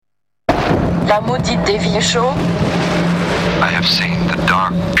La maudite des vieux chauds. I have seen the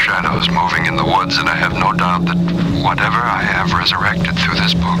dark shadows moving in the woods, and I have no doubt that whatever I have resurrected through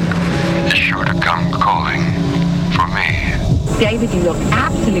this book is sure to come calling for me. David, you look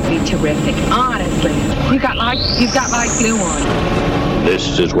absolutely terrific, honestly. You've got like glue on.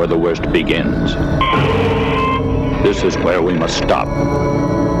 This is where the worst begins. This is where we must stop.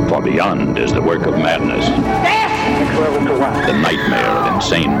 For beyond is the work of madness. The nightmare of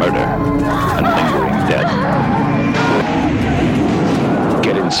insane murder and lingering death.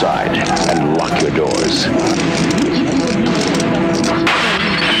 Get inside and lock your doors.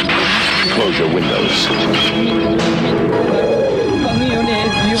 Close your windows.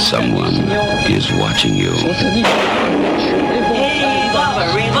 Someone is watching you.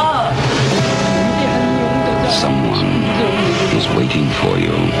 Someone is waiting for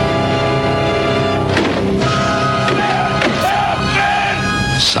you.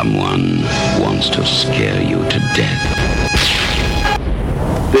 Someone wants to scare you to death.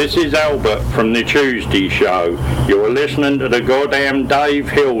 This is Albert from the Tuesday Show. You're listening to the goddamn Dave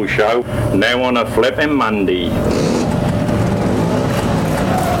Hill Show, now on a flipping Monday.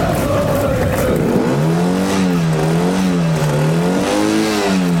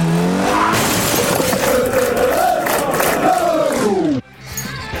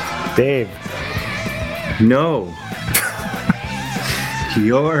 Dave. No.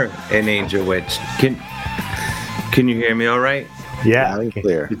 You're an angel witch. Can you hear me all right? Yeah,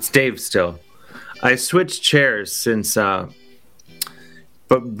 clear. It's Dave still. I switched chairs since but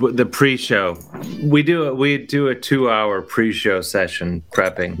the pre-show. We do a 2-hour pre-show session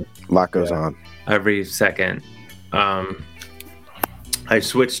prepping. A lot goes on. Every second. I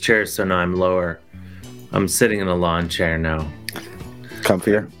switched chairs, so now I'm lower. I'm sitting in a lawn chair now.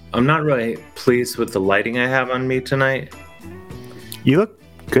 Comfier? I'm not really pleased with the lighting I have on me tonight. You look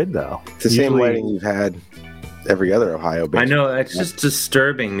good, though. It's the same lighting you've had every other Ohio base. I know, it's just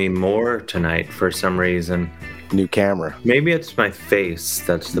disturbing me more tonight for some reason. New camera. Maybe it's my face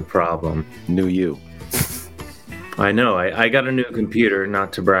that's the problem. New you. I know, I got a new computer,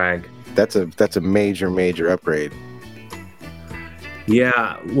 not to brag. That's a major upgrade.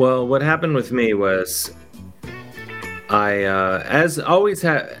 Yeah, well, what happened with me was I, as always,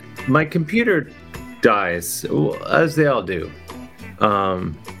 my computer dies, as they all do.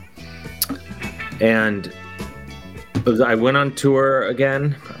 And I went on tour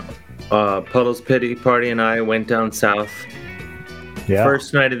again. Puddles Pity Party and I went down south. Yeah.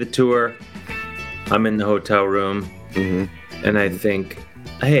 First night of the tour, I'm in the hotel room, and I think,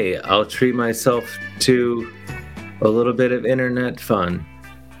 hey, I'll treat myself to a little bit of internet fun.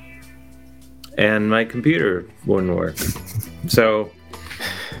 And my computer wouldn't work. So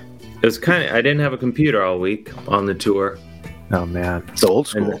it was I didn't have a computer all week on the tour. Oh, man. It's old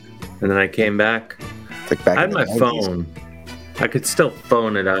school. And then I came back. Like back I had in my the 90s. phone. I could still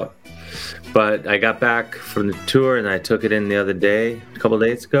phone it up. But I got back from the tour and I took it in the other day, a couple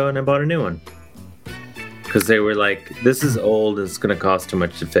days ago, and I bought a new one. Because they were like, this is old, it's going to cost too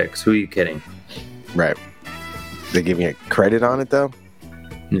much to fix. Who are you kidding? Right. They give you credit on it, though?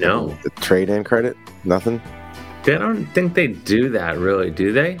 No. The trade-in credit? Nothing? I don't think they do that, really,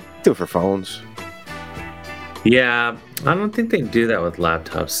 do they? Do it for phones. Yeah, I don't think they do that with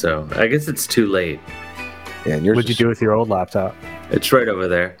laptops, so I guess it's too late. Yeah, and yours What'd you do with your old laptop? It's right over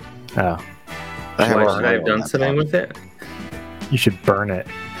there. Oh. Why should I have done something with it? You should burn it.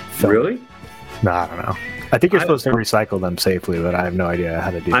 Really? No, I don't know. I think you're supposed to recycle them safely, but I have no idea how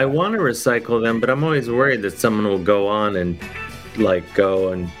to do that. I want to recycle them, but I'm always worried that someone will go on and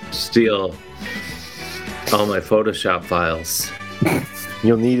go and steal all my Photoshop files.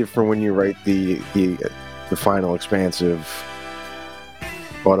 You'll need it for when you write the final expansive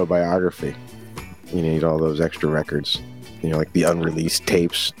autobiography. You need all those extra records. Like the unreleased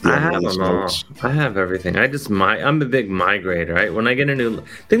tapes. I have them all. I have everything. I'm a big migrator, right? When I get a new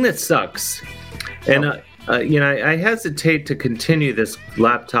thing that sucks, and I hesitate to continue this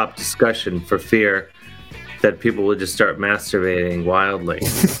laptop discussion for fear that people will just start masturbating wildly.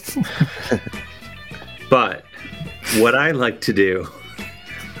 But what I like to do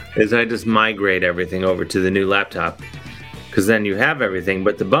is I just migrate everything over to the new laptop. Because then you have everything,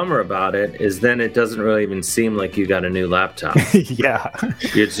 but the bummer about it is then it doesn't really even seem like you got a new laptop. Yeah.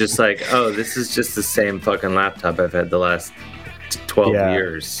 It's just like, oh, this is just the same fucking laptop I've had the last 12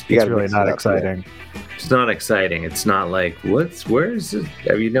 years. It's really not exciting. It's not exciting. It's not like, where is it?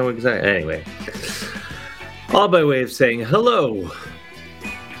 You know exactly. Anyway. All by way of saying hello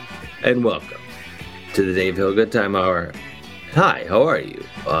and welcome to the Dave Hill Good Time Hour. Hi, how are you?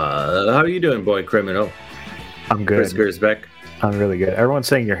 How are you doing, boy criminal? I'm good. Chris Gersbeck. I'm really good. Everyone's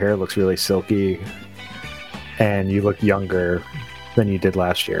saying your hair looks really silky, and you look younger than you did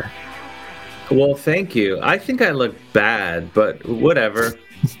last year. Well, thank you. I think I look bad, but whatever.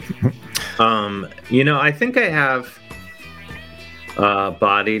 I think I have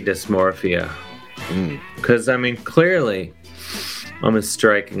body dysmorphia. Because, clearly, I'm a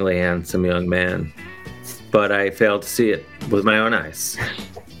strikingly handsome young man, but I fail to see it with my own eyes.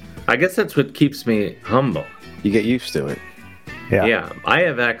 I guess that's what keeps me humble. You get used to it. Yeah, I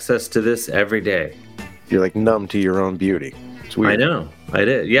have access to this every day. You're like numb to your own beauty. It's weird. I know. I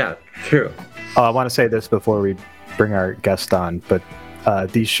did. Yeah, true. Oh, I want to say this before we bring our guest on, but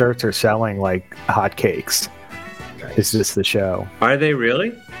these shirts are selling like hotcakes. Nice. Is this the show? Are they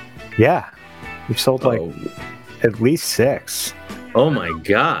really? Yeah. We've sold like at least 6. Oh my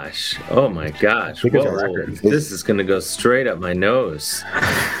gosh. Whoa. This is going to go straight up my nose.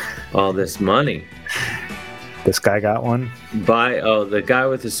 All this money. This guy got one? The guy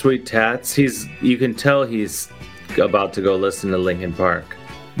with the sweet tats, you can tell he's about to go listen to Linkin Park.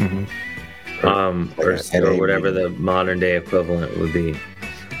 Mm-hmm. Or whatever the modern day equivalent would be.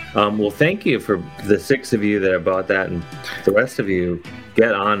 Well, thank you for the 6 of you that have bought that, and the rest of you,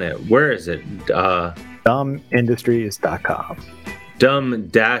 get on it. Where is it? Dumbindustries.com.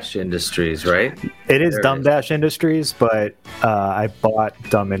 Dumb-Industries, right? It is Dumb-Industries, but I bought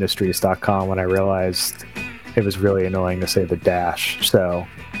Dumbindustries.com when I realized it was really annoying to say the dash. So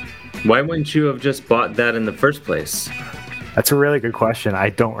why wouldn't you have just bought that in the first place? That's a really good question. I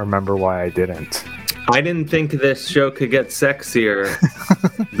don't remember why I didn't. I didn't think this show could get sexier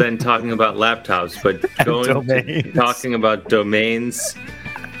than talking about laptops, but talking about domains.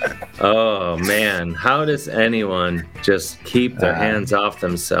 Oh man, how does anyone just keep their hands off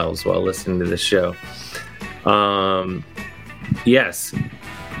themselves while listening to the show? Yes,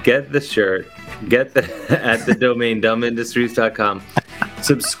 get the shirt. Get at the domain dumbindustries.com.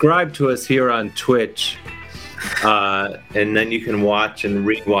 Subscribe to us here on Twitch. And then you can watch and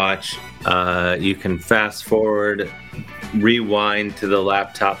rewatch. You can fast forward, rewind to the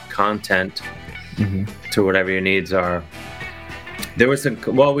laptop content to whatever your needs are. There was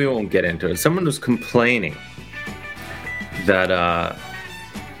we won't get into it. Someone was complaining that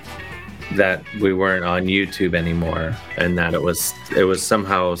we weren't on YouTube anymore, and that it was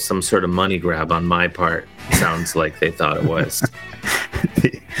somehow some sort of money grab on my part. Sounds like they thought it was.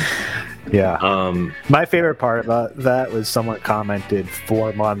 Yeah. My favorite part about that was someone commented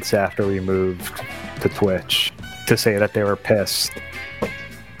 4 months after we moved to Twitch to say that they were pissed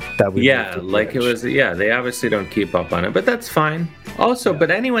that we moved to like Twitch. it was. Yeah, they obviously don't keep up on it, but that's fine. Also,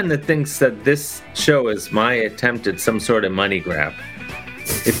 but anyone that thinks that this show is my attempt at some sort of money grab,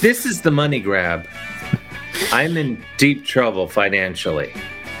 if this is the money grab, I'm in deep trouble financially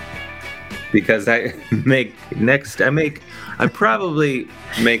because I probably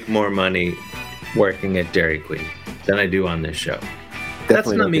make more money working at Dairy Queen than I do on this show. That's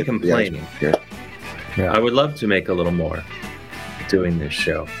not me complaining. Yeah. I would love to make a little more doing this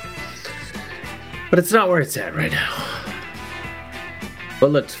show, but it's not where it's at right now.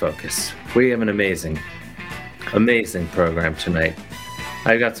 But let's focus. We have an amazing program tonight.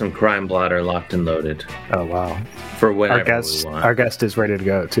 I got some crime blotter locked and loaded. Oh wow! For whenever we want. Our guest is ready to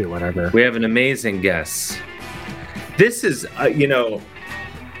go too. Whenever we have an amazing guest. This is,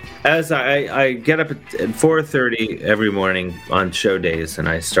 as I get up at 4:30 every morning on show days, and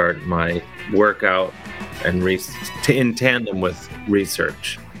I start my workout and in tandem with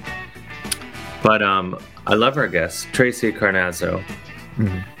research. But I love our guest, Tracey Carnazzo.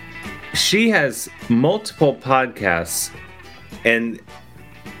 Mm-hmm. She has multiple podcasts, and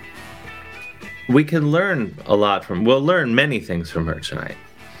we can learn a lot we'll learn many things from her tonight.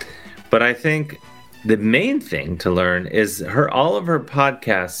 But I think the main thing to learn is all of her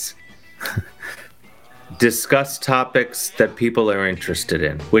podcasts discuss topics that people are interested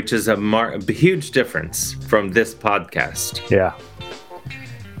in, which is a huge difference from this podcast. Yeah.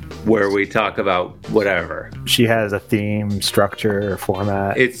 Where we talk about whatever. She has a theme, structure,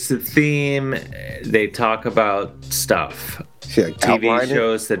 format. It's a theme. They talk about stuff. TV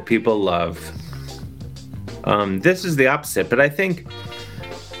shows that people love. This is the opposite, but I think,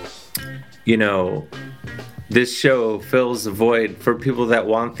 this show fills a void for people that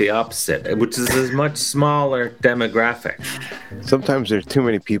want the opposite, which is a much smaller demographic. Sometimes there's too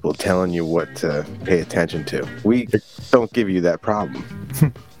many people telling you what to pay attention to. We don't give you that problem.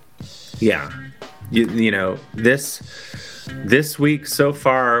 Yeah. This week so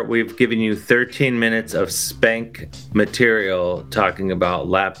far, we've given you 13 minutes of spank material talking about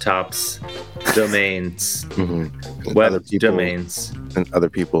laptops, domains, web domains. And other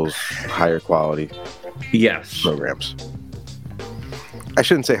people's higher quality programs. I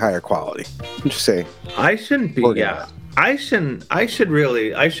shouldn't say higher quality. Just say I shouldn't be. organized. I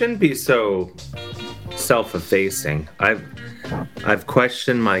shouldn't be so self-effacing. I've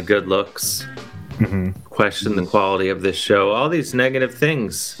questioned my good looks, questioned the quality of this show, all these negative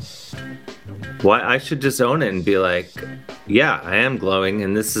things. Why I should just own it and be like, yeah, I am glowing,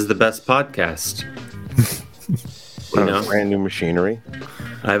 and this is the best podcast. You know, brand new machinery.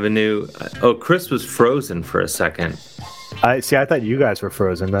 I have a new. Oh, Chris was frozen for a second. I thought you guys were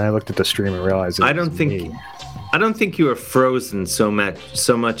frozen. Then I looked at the stream and realized it I don't was think you were frozen so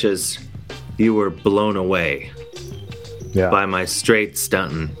much as you were blown away by my straight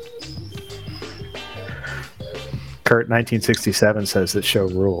stunting. Kurt 1967 says that show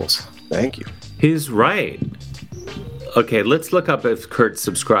rules. Thank you. He's right. Okay, let's look up if Kurt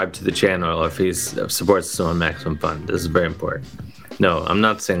subscribed to the channel or if he supports us on Maximum Fun. This is very important. No, I'm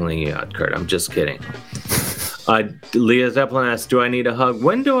not singling you out, Kurt. I'm just kidding. Leah Zeppelin asks, do I need a hug?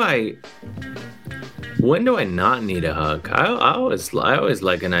 When do I not need a hug? I always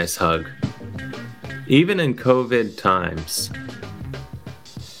like a nice hug. Even in COVID times.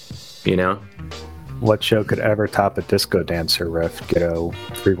 You know? What show could ever top a disco dancer riff? Ghetto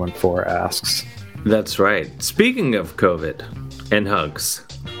 314 asks. That's right. Speaking of COVID and hugs,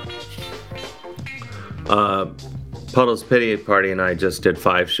 Puddle's Pity Party and I just did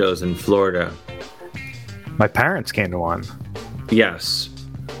 5 shows in Florida. My parents came to one. Yes.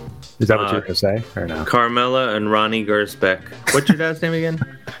 Is that what you were going to say, or no? Carmela and Ronnie Gersbeck. What's your dad's name again?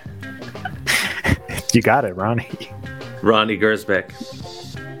 You got it, Ronnie. Ronnie Gersbeck.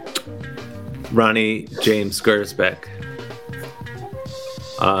 Ronnie James Gersbeck.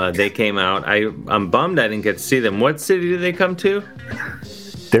 They came out. I'm bummed I didn't get to see them. What city did they come to?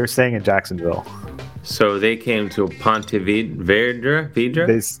 They were staying in Jacksonville. So they came to Ponte Vedra?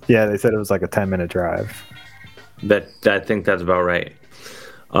 They said it was like a 10-minute drive. I think that's about right.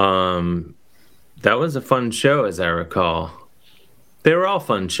 That was a fun show, as I recall. They were all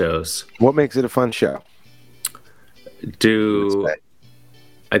fun shows. What makes it a fun show? Did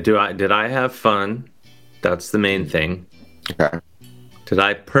I have fun? That's the main thing. Okay. Did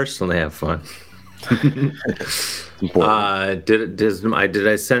I personally have fun? Did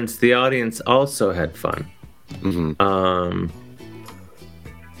I sense the audience also had fun? Mm-hmm.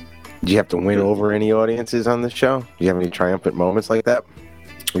 Do you have to win over any audiences on this show? Do you have any triumphant moments like that?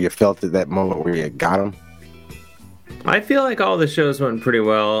 Where you felt at that moment where you got them? I feel like all the shows went pretty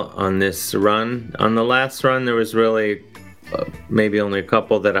well on this run. On the last run, there was really maybe only a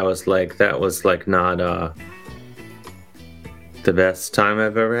couple that I was like, that was like not the best time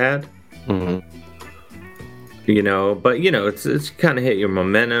I've ever had. Mm-hmm. You know, but you know, it's kind of hit your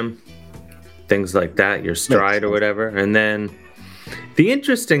momentum, things like that, your stride or whatever. And then the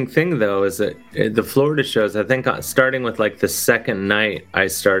interesting thing though is that the Florida shows, I think starting with like the second night, I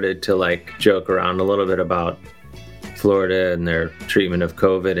started to like joke around a little bit about Florida and their treatment of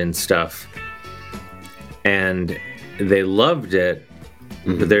COVID and stuff. And they loved it.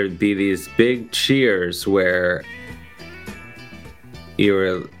 Mm-hmm. There'd be these big cheers where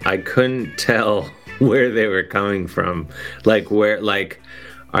I couldn't tell where they were coming from.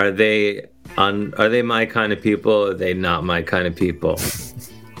 Are they my kind of people? Or are they not my kind of people?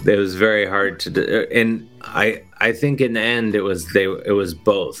 It was very hard to do. And I think in the end it was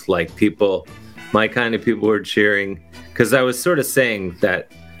both. Like people, my kind of people were cheering, because I was sort of saying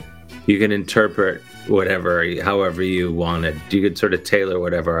that you can interpret however you wanted. You could sort of tailor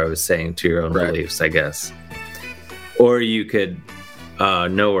whatever I was saying to your own beliefs, I guess. Or you could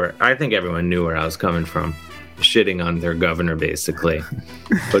know where. I think everyone knew where I was coming from, shitting on their governor, basically.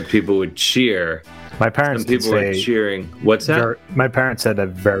 But people would cheer. My parents were cheering. What's that? My parents said that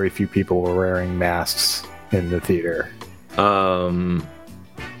very few people were wearing masks in the theater.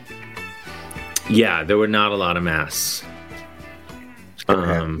 Yeah, there were not a lot of masks.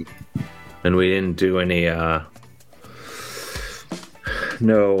 And we didn't do any. There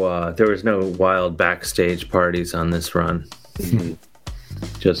was no wild backstage parties on this run. Mm-hmm.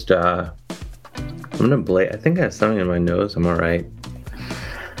 Just I'm gonna I think I have something in my nose. I'm all right.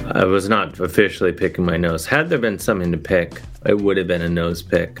 I was not officially picking my nose. Had there been something to pick, it would have been a nose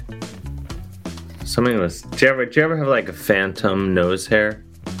pick. Something was. Do you ever have like a phantom nose hair?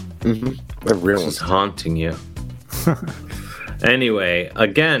 Mm-hmm. A real one. It's haunting you. Anyway,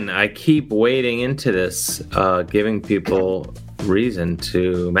 again, I keep wading into this, giving people reason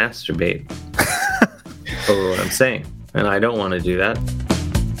to masturbate over what I'm saying, and I don't want to do that.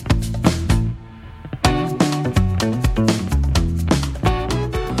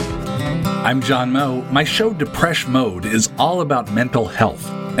 I'm John Moe. My show Depresh Mode is all about mental health.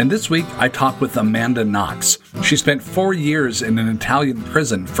 And this week, I talked with Amanda Knox. She spent 4 years in an Italian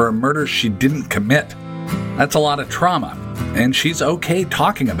prison for a murder she didn't commit. That's a lot of trauma, and she's okay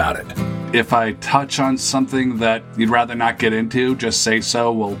talking about it. If I touch on something that you'd rather not get into, just say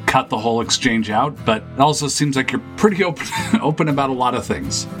so. We'll cut the whole exchange out. But it also seems like you're pretty open about a lot of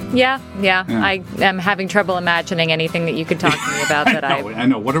things. Yeah. I am having trouble imagining anything that you could talk to me about that I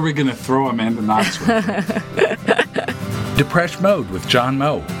know. What are we going to throw Amanda Knox with? Depreshed Mode with John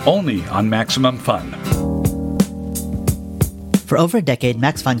Moe, only on Maximum Fun. For over a decade,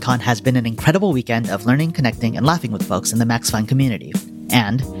 Max FunCon has been an incredible weekend of learning, connecting, and laughing with folks in the Max Fun community.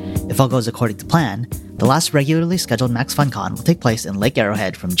 And, if all goes according to plan, the last regularly scheduled Max FunCon will take place in Lake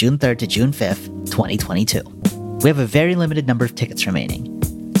Arrowhead from June 3rd to June 5th, 2022. We have a very limited number of tickets remaining.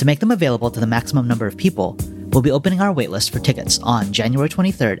 To make them available to the maximum number of people, we'll be opening our waitlist for tickets on January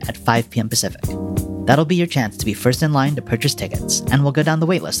 23rd at 5 p.m. Pacific. That'll be your chance to be first in line to purchase tickets, and we'll go down the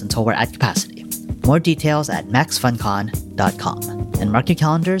waitlist until we're at capacity. More details at maxfuncon.com. And mark your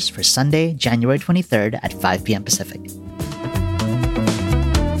calendars for Sunday, January 23rd at 5 p.m. Pacific.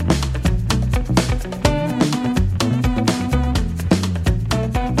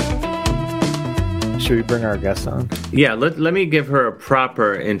 Should we bring our guest on? Yeah, let me give her a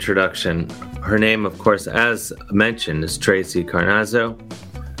proper introduction. Her name, of course, as mentioned, is Tracey Carnazzo.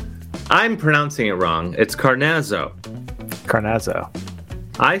 I'm pronouncing it wrong. It's Carnazzo. Carnazzo.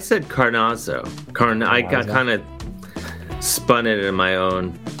 I said Carnazzo. I got kind of spun it in my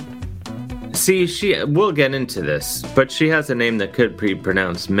own. See, we'll get into this, but she has a name that could be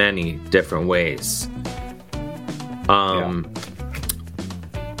pronounced many different ways. But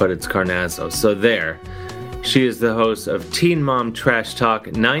it's Carnazzo. So there. She is the host of Teen Mom Trash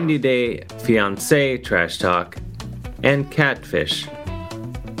Talk, 90 Day Fiancé Trash Talk, and Catfish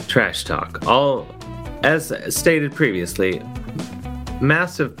Trash Talk. All, as stated previously,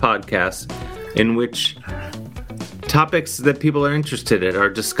 massive podcasts in which topics that people are interested in are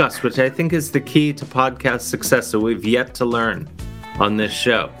discussed, which I think is the key to podcast success. So we've yet to learn on this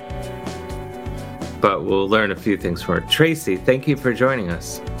show. But we'll learn a few things from her. Tracey, thank you for joining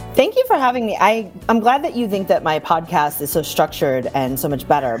us. Thank you for having me. I'm glad that you think that my podcast is so structured and so much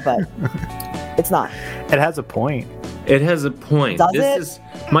better, but it's not. It has a point. It has a point. Does it?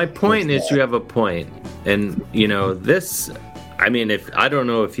 My point is you have a point. And, this, I don't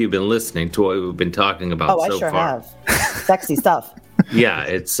know if you've been listening to what we've been talking about so far. Oh, I sure have. Sexy stuff. Yeah,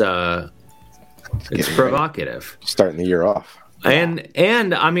 it's provocative. Starting the year off. And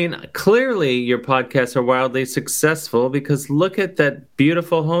clearly your podcasts are wildly successful because look at that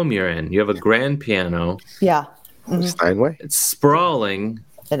beautiful home you're in. You have a grand piano. Yeah. Mm-hmm. Steinway? It's sprawling.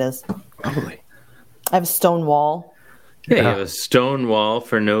 It is. Probably. I have a stone wall. Yeah, you have a stone wall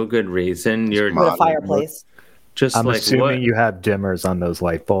for no good reason. You're with a fireplace. Just I'm like assuming what? you have dimmers on those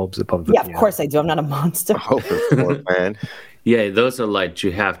light bulbs above the Yeah, piano. of course I do. I'm not a monster. Man. Yeah, those are lights.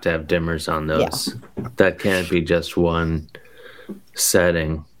 You have to have dimmers on those. Yeah. That can't be just one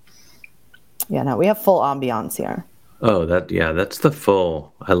setting. Yeah, no, we have full ambiance here. Oh, that's the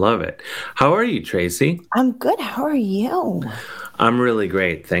full. I love it. How are you, Tracey? I'm good. How are you? I'm really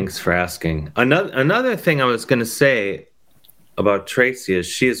great. Thanks for asking. Another thing I was going to say about Tracey is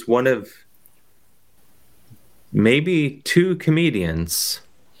she is one of maybe 2 comedians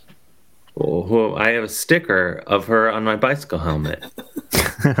who I have a sticker of her on my bicycle helmet.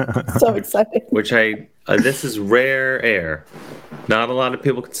 So excited. Which this is rare air. Not a lot of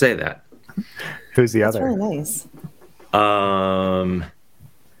people could say that. Who's the other? That's really nice.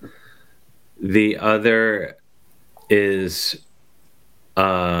 The other is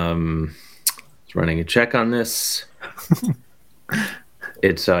running a check on this.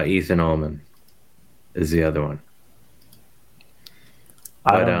 It's Ethan Ullman is the other one.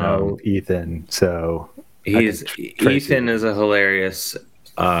 I don't know Ethan, so Ethan is a hilarious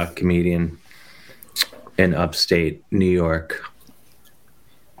comedian in upstate New York.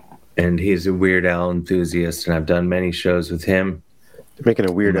 And he's a Weird Al enthusiast, and I've done many shows with him. They're making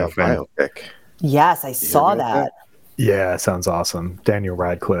a Weird Al biopic. Yes, I saw that. Yeah, sounds awesome. Daniel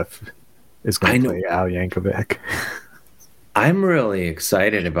Radcliffe is going to play Al Yankovic. I'm really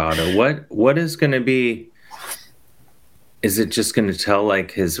excited about it. What is going to be? Is it just going to tell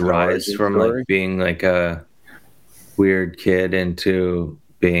like his rise from like being like a weird kid into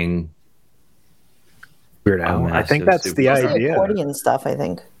being Weird Al? I think that's the idea. Accordion stuff, I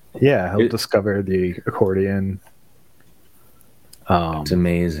think. Yeah, he'll discover the accordion. It's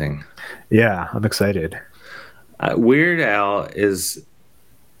amazing. Yeah, I'm excited. Weird Al is,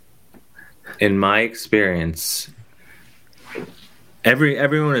 in my experience,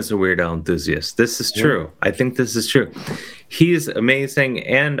 Everyone is a Weird Al enthusiast. This is true. I think this is true. He's amazing,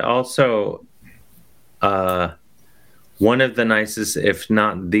 and also one of the nicest, if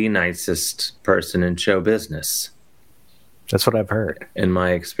not the nicest person in show business. That's what I've heard. In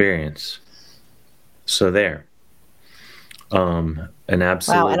my experience. So there. An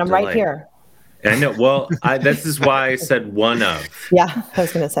absolute Wow, and I'm delight. right here. I know. Well, this is why I said one of. Yeah, I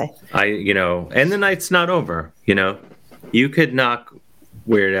was going to say. And the night's not over, You could knock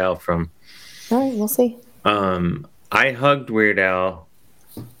Weird Al from. All right, we'll see. I hugged Weird Al,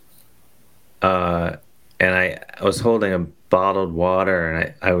 and I was holding a bottled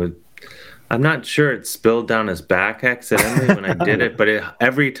water, and I'm not sure it spilled down his back accidentally when I did it, but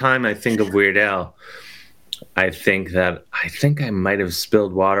every time I think of Weird Al, I think I might have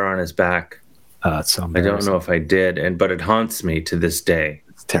spilled water on his back. It's so I don't know if I did, but it haunts me to this day.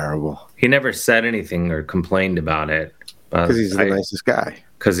 It's terrible. He never said anything or complained about it. Because he's the nicest guy.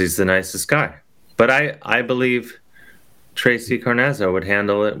 Because he's the nicest guy. But I believe Tracey Carnazzo would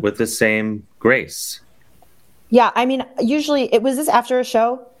handle it with the same grace. Yeah, I mean, usually, was this after a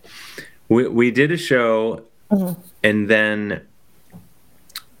show? We did a show, and then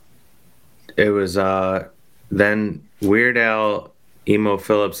it was then Weird Al, Emo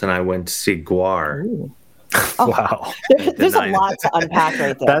Phillips, and I went to see Gwar. Oh, wow. There's a lot to unpack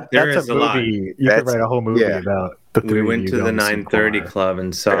right there. That's a movie. You could write a whole movie about the three. We went to the 9:30 Club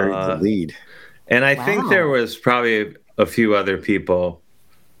and saw the lead. And I think there was probably a few other people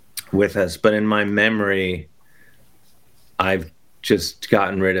with us, but in my memory, I've just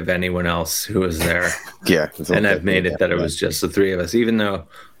gotten rid of anyone else who was there. Yeah. And I've made it that it was just the three of us, even though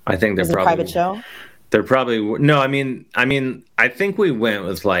I think they're probably... a private show? They're probably... No, I mean, I think we went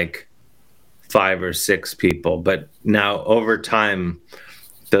with like 5 or 6 people, but now over time,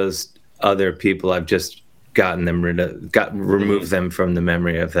 those other people, I've just gotten them removed them from the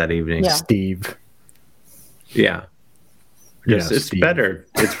memory of that evening. Yeah. Steve. Yeah. It's Steve. better.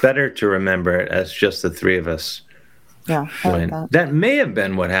 It's better to remember it as just the three of us. Yeah, I like that may have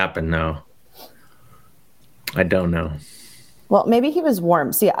been what happened, though. I don't know. Well, maybe he was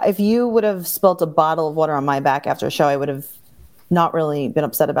warm. See, if you would have spilt a bottle of water on my back after a show, I would have not really been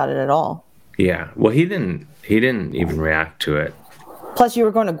upset about it at all. Yeah. Well, he didn't even react to it. Plus, you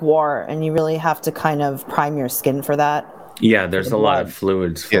were going to Gwar, and you really have to kind of prime your skin for that. Yeah, there's a lot of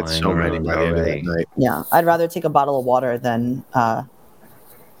fluids flying so many around by the end of that already. night. Yeah, I'd rather take a bottle of water than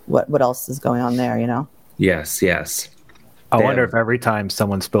what else is going on there, Yes. I wonder if every time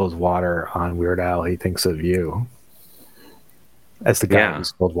someone spills water on Weird Al, he thinks of you as the guy who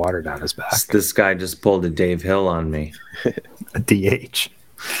spilled water down his back. This guy just pulled a Dave Hill on me. A DH.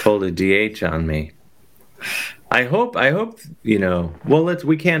 Pulled a DH on me. I hope, well,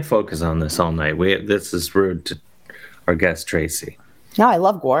 we can't focus on this all night. This is rude to our guest, Tracey. No, I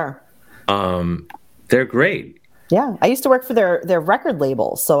love Gwar. They're great. Yeah, I used to work for their record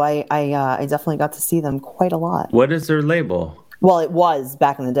label, so I definitely got to see them quite a lot. What is their label? Well, it was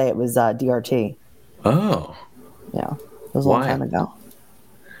back in the day. It was DRT. Oh. Yeah, it was a long time ago.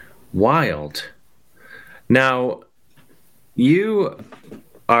 Wild. Now,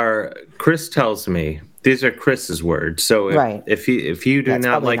 Chris tells me, these are Chris's words, so if you do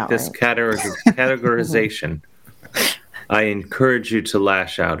not like this categorization, I encourage you to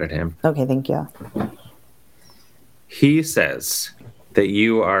lash out at him. Okay, thank you. He says that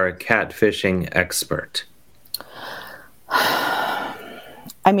you are a catfishing expert. I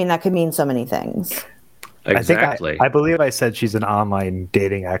mean, that could mean so many things. Exactly. I believe I said she's an online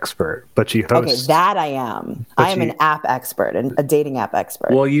dating expert, but she hosts... Okay, that I am. I am an app expert, and a dating app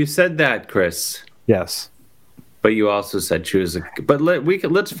expert. Well, you said that, Chris. Yes. But you also said she was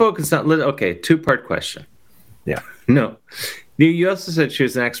let's focus on... Okay, 2-part question. Yeah. No. You also said she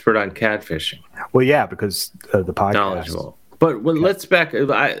was an expert on catfishing. Well, yeah, because of the podcast. Knowledgeable. But let's back...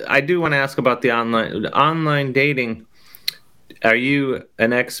 I do want to ask about the online dating. Are you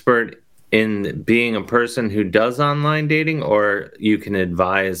an expert in being a person who does online dating, or you can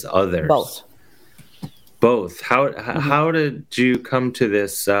advise others? Both. How did you come to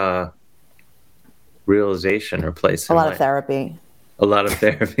this realization or place? A lot of therapy. A lot of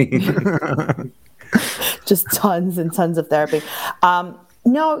therapy. Just tons and tons of therapy.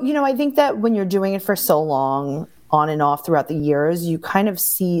 No, I think that when you're doing it for so long, on and off throughout the years, you kind of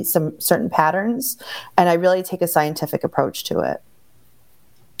see some certain patterns, and I really take a scientific approach to it.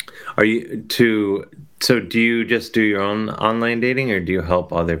 So do you just do your own online dating, or do you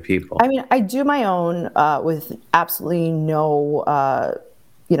help other people? I mean, I do my own with absolutely no, I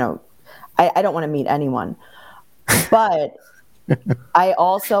don't want to meet anyone, but I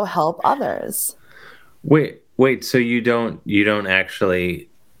also help others. Wait, Wait, so you don't actually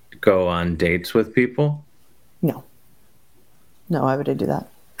go on dates with people? No. No, why would I do that?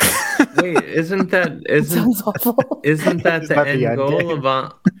 Wait, isn't that sounds awful. Isn't that the end goal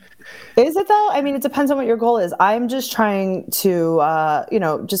of Is it though? I mean, it depends on what your goal is. I'm just trying to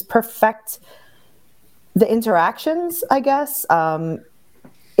just perfect the interactions, I guess.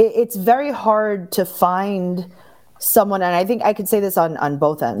 It's very hard to find someone, and I think I could say this on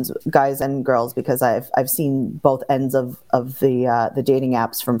both ends, guys and girls, because I've seen both ends of the dating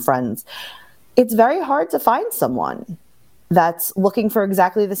apps from friends. It's very hard to find someone that's looking for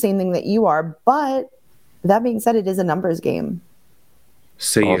exactly the same thing that you are. But that being said, it is a numbers game.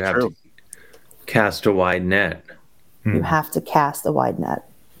 So you have to cast a wide net. You have to cast a wide net.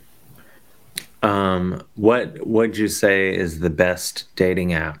 What would you say is the best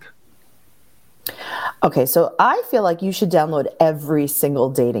dating app? Okay, so I feel like you should download every single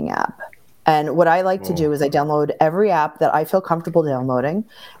dating app. And what I like to do is I download every app that I feel comfortable downloading,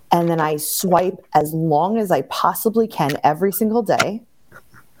 and then I swipe as long as I possibly can every single day.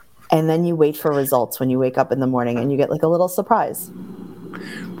 And then you wait for results when you wake up in the morning, and you get like a little surprise.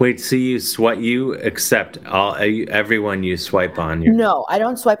 Wait, so you accept everyone you swipe on? No, I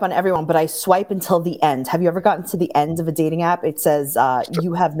don't swipe on everyone, but I swipe until the end. Have you ever gotten to the end of a dating app? It says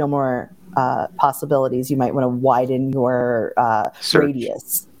you have no more possibilities. You might want to widen your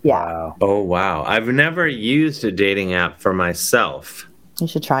radius. Yeah. Wow. Oh, wow. I've never used a dating app for myself. You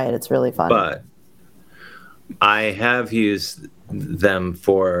should try it. It's really fun. But I have used them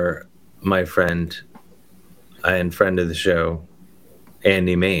for my friend and friend of the show,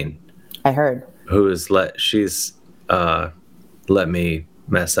 Andy Main. I heard. She's let me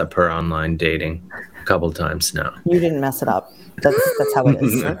mess up her online dating a couple times now. You didn't mess it up. That's how it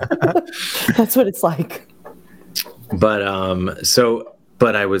is. That's what it's like. But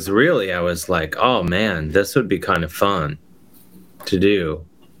but I was like, oh man, this would be kind of fun to do.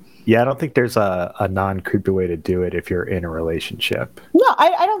 Yeah, I don't think there's a non-creepy way to do it if you're in a relationship. No,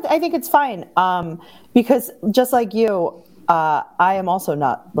 I don't. I think it's fine. Because just like you, I am also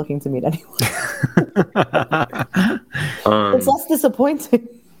not looking to meet anyone. It's less disappointing.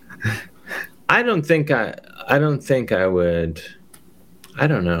 I don't think I would. I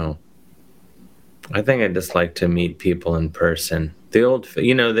don't know. I think I just like to meet people in person. The old,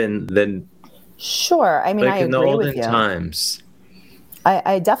 then. Sure, I mean, like I in the agree olden with you. times.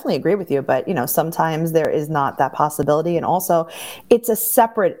 I definitely agree with you, but sometimes there is not that possibility, and also, it's a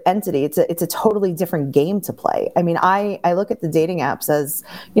separate entity. It's a totally different game to play. I mean, I look at the dating apps as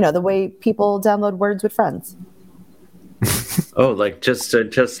the way people download Words with Friends. Oh, like just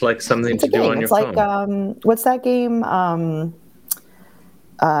like something to do on your phone. It's like what's that game?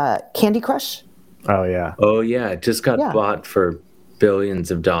 Candy Crush. Oh yeah. Oh yeah. It just got bought for billions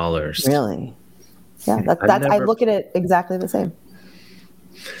of dollars. Really? Yeah. I look at it exactly the same.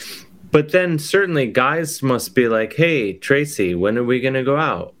 But then certainly guys must be like, hey, Tracey, when are we going to go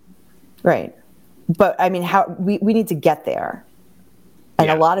out? Right. But I mean, how we need to get there. And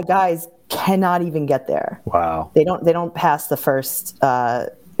a lot of guys cannot even get there. Wow. They don't pass the first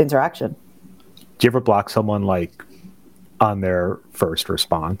interaction. Do you ever block someone like on their first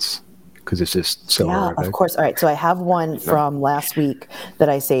response? Because it's just so horrific. Of course. All right. So I have one from last week that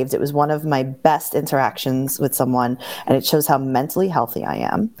I saved. It was one of my best interactions with someone, and it shows how mentally healthy I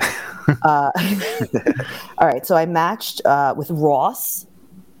am. All right. So I matched with Ross.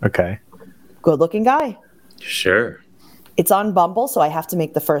 Okay. Good looking guy. Sure. It's on Bumble, so I have to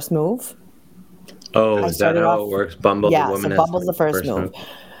make the first move. Oh, is that how it works? Bumble, yeah, the woman so Bumble's the first move.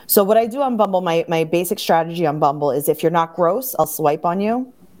 So what I do on Bumble, my basic strategy on Bumble is if you're not gross, I'll swipe on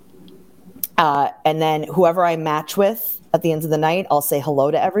you. And then whoever I match with at the end of the night, I'll say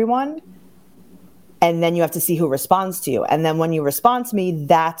hello to everyone. And then you have to see who responds to you. And then when you respond to me,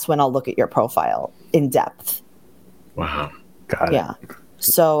 that's when I'll look at your profile in depth. Wow. Got it. Yeah.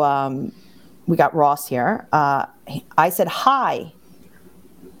 So we got Ross here. I said, hi.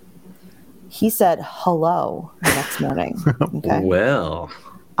 He said, hello the next morning. Okay. Well.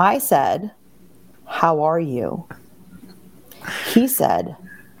 I said, how are you? He said,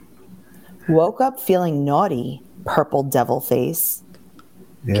 woke up feeling naughty, purple devil face.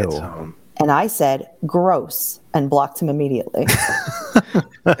 Ew. And I said, gross, and blocked him immediately.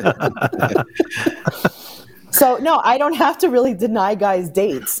 So, no, I don't have to really deny guys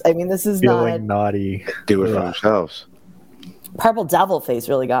dates. I mean, this is feeling naughty. Do it for themselves. Purple devil face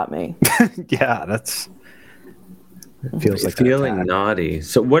really got me. Yeah, it feels like feeling naughty.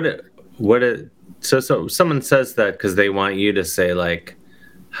 So so someone says that because they want you to say like,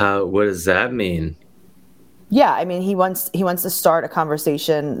 what does that mean? Yeah, I mean, he wants to start a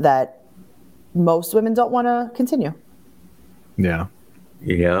conversation that most women don't want to continue. Yeah.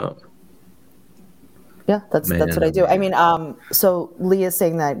 Yeah. Yeah, that's what I do. I mean, so Leah's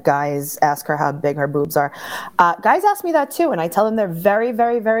saying that guys ask her how big her boobs are. Guys ask me that too, and I tell them they're very,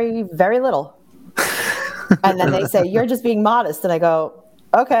 very, very, very little. And then they say, you're just being modest. And I go,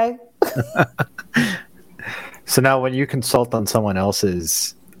 okay. So now when you consult on someone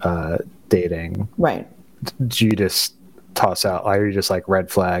else's dating, right? Do you just toss out, are you just like red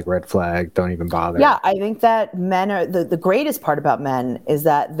flag, don't even bother? Yeah, I think that men are the greatest part about men is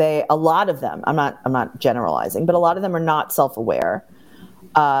that a lot of them, I'm not generalizing, but a lot of them are not self-aware.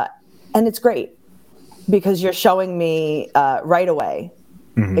 And it's great because you're showing me right away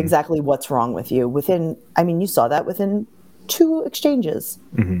exactly what's wrong with you you saw that within 2 exchanges.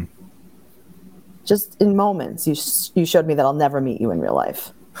 Mm-hmm. Just in moments, you showed me that I'll never meet you in real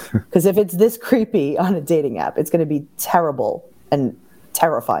life. Because if it's this creepy on a dating app, it's going to be terrible and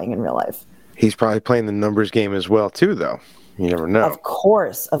terrifying in real life. He's probably playing the numbers game as well, too, though. You never know. Of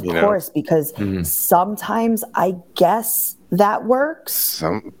course, because sometimes I guess that works.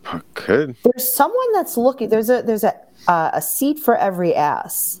 Some could. There's someone that's looking. There's a seat for every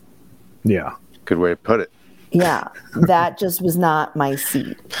ass. Yeah, good way to put it. Yeah, that just was not my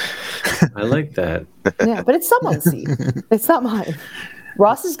seat. I like that. Yeah, but it's someone's seat. It's not mine.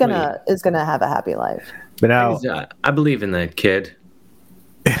 Ross is gonna have a happy life. But now I believe in that kid.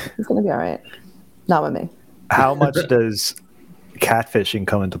 He's gonna be all right. Not with me. How much does catfishing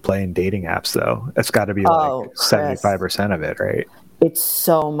come into play in dating apps, though? It's got to be like 75% of it, right? It's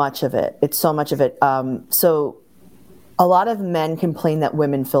so much of it. So a lot of men complain that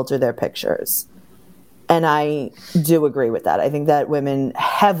women filter their pictures. And I do agree with that. I think that women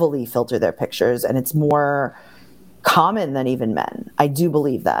heavily filter their pictures, and it's more common than even men. I do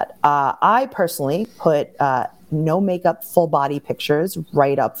believe that. I personally put no makeup, full body pictures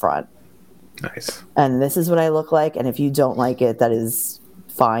right up front. Nice. And this is what I look like. And if you don't like it, that is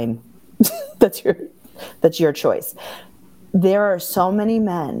fine. That's your choice. There are so many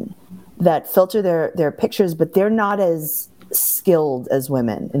men that filter their pictures, but they're not as skilled as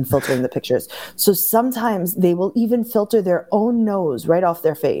women in filtering the pictures. So sometimes they will even filter their own nose right off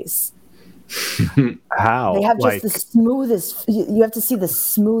their face. How? They have just the smoothest. You have to see the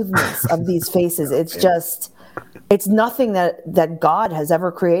smoothness of these faces. It's nothing that God has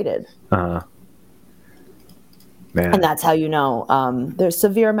ever created. Man. And that's how you know there's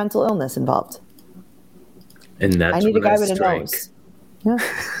severe mental illness involved. And that's I need a guy with strike. a nose. Yeah.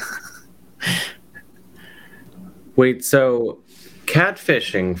 Wait, so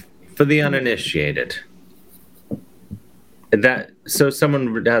catfishing for the uninitiated. That's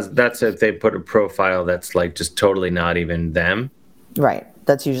if they put a profile that's like just totally not even them. Right.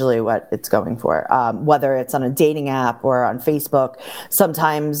 That's usually what it's going for. Whether it's on a dating app or on Facebook,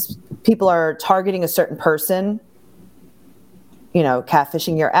 sometimes people are targeting a certain person,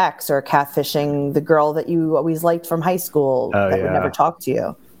 catfishing your ex or catfishing the girl that you always liked from high school would never talk to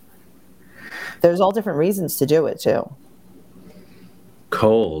you. There's all different reasons to do it too.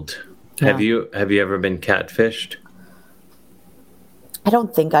 Cold. Yeah. Have you ever been catfished? I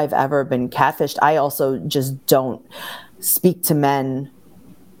don't think I've ever been catfished. I also just don't speak to men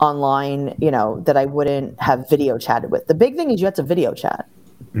online, that I wouldn't have video chatted with. The big thing is you have to video chat.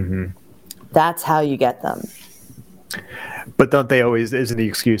 Mm-hmm. That's how you get them. But don't they always, isn't the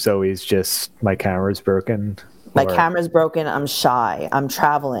excuse always just my camera's broken? My camera's broken. I'm shy. I'm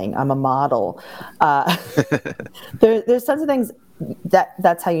traveling. I'm a model. There's tons of things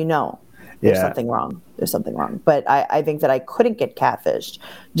that's how you know there's something wrong. There's something wrong. But I think that I couldn't get catfished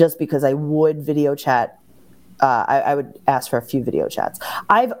just because I would video chat. I would ask for a few video chats.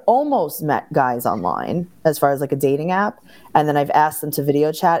 I've almost met guys online as far as like a dating app, and then I've asked them to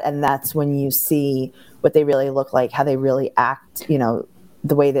video chat, and that's when you see what they really look like, how they really act, the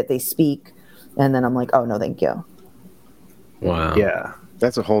way that they speak. And then I'm like, oh, no, thank you. Wow. Yeah.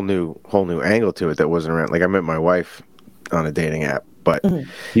 That's a whole new angle to it that wasn't around. Like I met my wife on a dating app, but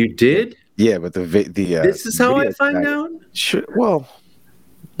You did? Yeah, but this is how I find out? Well,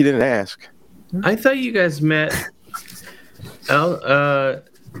 you didn't ask. I thought you guys met over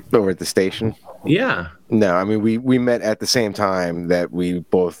at the station. Yeah. No, I mean we met at the same time that we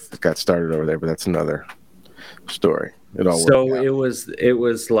both got started over there, but that's another story. It all worked out. it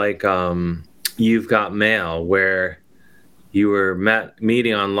was like You've Got Mail, where you were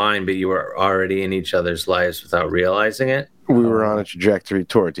meeting online, but you were already in each other's lives without realizing it. We were on a trajectory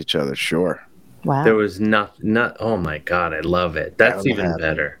towards each other. Sure. Wow. There was not. Oh my God, I love it. That's even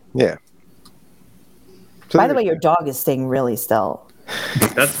better. Yeah. So by the way, your dog is staying really still.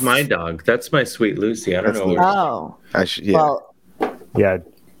 That's my dog. That's my sweet Lucy. I don't know. Oh. Yeah. Well. Yeah.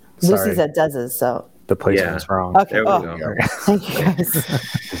 Lucy's at Dez's, so the placement's wrong. Okay. There we go. Thank you guys.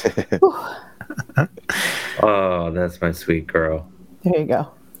 Oh, that's my sweet girl. There you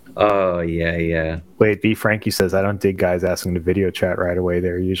go. Oh, yeah. Wait, B. Frankie says, I don't dig guys asking to video chat right away.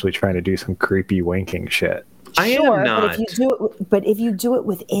 They're usually trying to do some creepy winking shit. I am not. But if you do it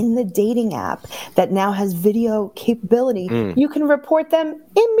within the dating app that now has video capability, you can report them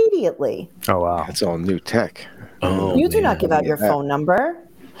immediately. Oh, wow. That's all new tech. Oh, You do not give out your phone number.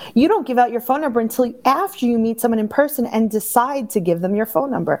 You don't give out your phone number until after you meet someone in person and decide to give them your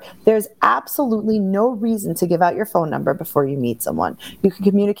phone number. There's absolutely no reason to give out your phone number before you meet someone. You can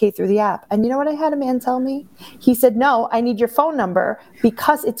communicate through the app. And you know what I had a man tell me? He said, no, I need your phone number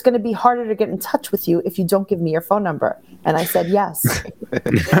because it's going to be harder to get in touch with you if you don't give me your phone number. And I said, yes.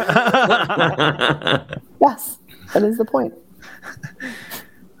 Yes, that is the point.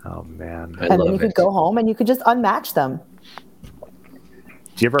 Oh, man. And then you could go home and you could just unmatch them.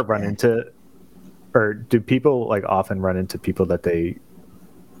 Do you ever run into, or do people like often run into people that they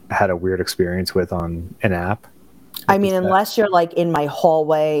had a weird experience with on an app? I mean, unless you're like in my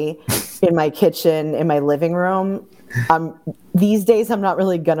hallway, in my kitchen, in my living room, these days I'm not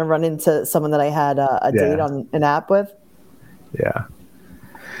really going to run into someone that I had a date on an app with. Yeah.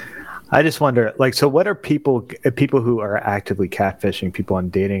 I just wonder, like, so what are people who are actively catfishing people on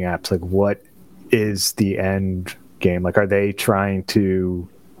dating apps? Like, what is the end game? Like, are they trying to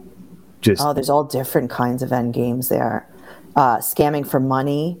just... Oh, there's all different kinds of end games there. Scamming for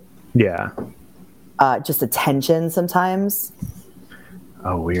money. Yeah. Just attention sometimes.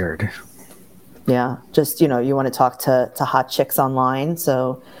 Oh, weird. Yeah. Just, you want to talk to hot chicks online.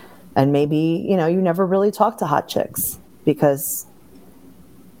 So, and maybe, you never really talk to hot chicks because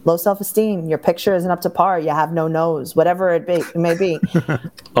low self-esteem, your picture isn't up to par, you have no nose, whatever it may be.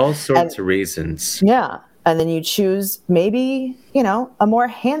 All sorts of reasons. Yeah. And then you choose maybe, a more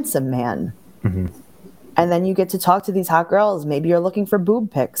handsome man. Mm-hmm. And then you get to talk to these hot girls. Maybe you're looking for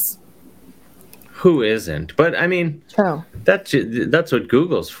boob pics. Who isn't? But I mean, true. That's what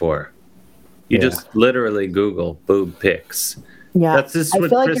Google's for. You just literally Google boob pics. Yeah. That's just what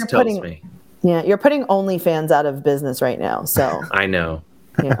Chris tells me. Yeah, you're putting OnlyFans out of business right now. So I know.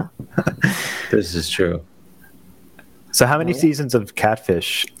 Yeah. This is true. So how many seasons of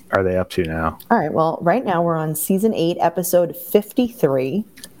Catfish are they up to now? All right. Well, right now we're on season 8, episode 53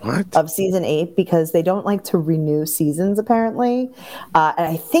 of season 8 because they don't like to renew seasons apparently. And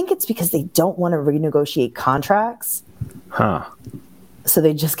I think it's because they don't want to renegotiate contracts. Huh. So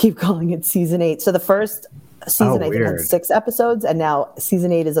they just keep calling it season 8. So the first season I think had 6 episodes and now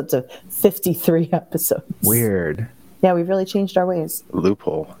season 8 is up to 53 episodes. Weird. Yeah, we've really changed our ways.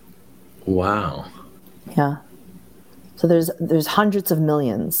 Loophole. Wow. Yeah. So there's hundreds of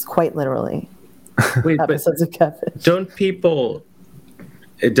millions, quite literally. Wait, episodes of catfish. Doesn't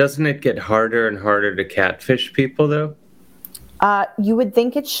it get harder and harder to catfish people though? You would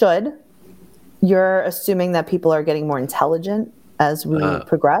think it should. You're assuming that people are getting more intelligent as we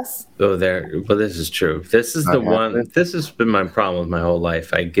progress. Well, this is true. This is this has been my problem with my whole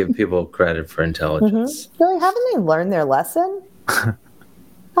life. I give people credit for intelligence. Mm-hmm. Really? Haven't they learned their lesson?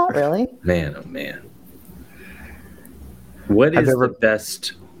 Not really. Man, oh man. What is the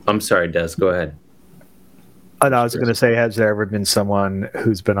best... I'm sorry, Des, go ahead. Oh, no, I was going to say, has there ever been someone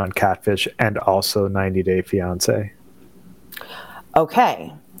who's been on Catfish and also 90 Day Fiancé?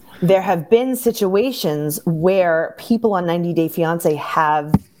 Okay. There have been situations where people on 90 Day Fiancé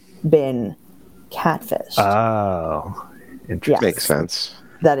have been catfished. Oh, interesting. Yes. Makes sense.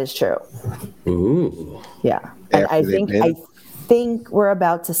 That is true. Ooh. Yeah. And I think we're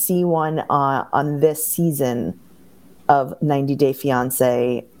about to see one on this season of 90 Day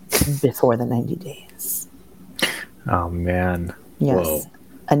Fiancé before the 90 days. Oh, man. Yes. Whoa.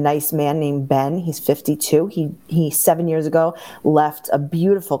 A nice man named Ben. He's 52. He 7 years ago left a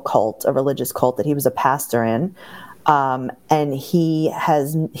beautiful cult, a religious cult that he was a pastor in. And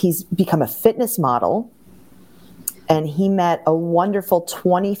he's become a fitness model. And he met a wonderful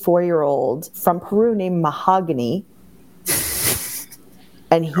 24-year-old from Peru named Mahogany.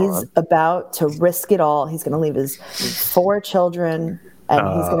 And he's about to risk it all. He's going to leave his 4 children, and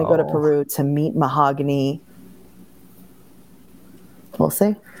he's going to go to Peru to meet Mahogany. We'll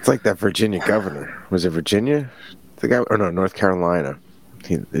see. It's like that Virginia governor. Was it Virginia? The guy, or no, North Carolina.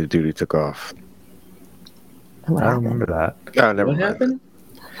 The dude who took off. I don't remember that. Oh, never mind. What happened?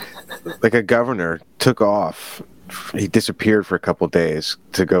 Like a governor took off. He disappeared for a couple days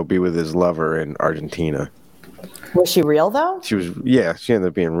to go be with his lover in Argentina. Was she real though? She was. Yeah, she ended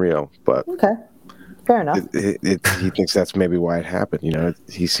up being real. But okay, fair enough. He thinks that's maybe why it happened.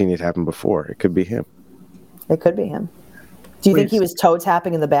 He's seen it happen before. It could be him. It could be him. Do you think he was toe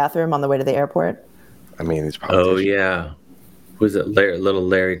tapping in the bathroom on the way to the airport? I mean, it's Oh, yeah. Was it little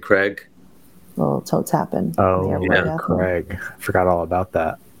Larry Craig? Little toe tapping. Oh, yeah, Craig. Forgot all about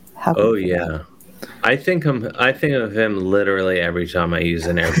that. Oh, yeah. I think of him literally every time I use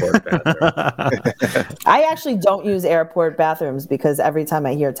an airport bathroom. I actually don't use airport bathrooms because every time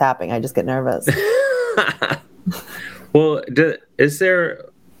I hear tapping, I just get nervous. Well,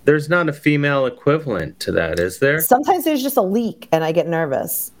 there's not a female equivalent to that, is there? Sometimes there's just a leak and I get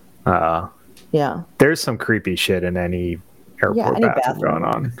nervous. Yeah. There's some creepy shit in any airport bathroom going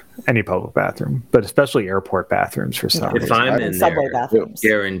on. Any public bathroom, but especially airport bathrooms for some reason. If I'm in subway there, bathrooms.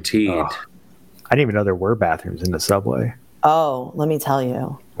 guaranteed. I didn't even know there were bathrooms in the subway. Oh, let me tell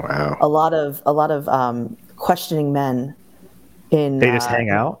you. Wow. A lot of questioning men in They just hang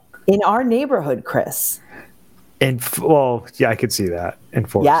out in our neighborhood, Chris. Well, yeah, I could see that. In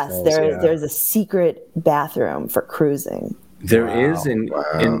Fort Yes, Falls, there's a secret bathroom for cruising. There is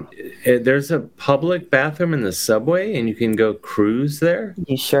there's a public bathroom in the subway, and you can go cruise there.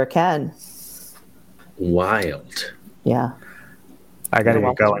 You sure can. Wild. Yeah. I gotta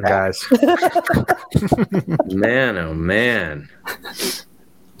get going, guys. Man, oh man.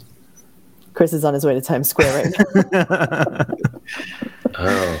 Chris is on his way to Times Square right now.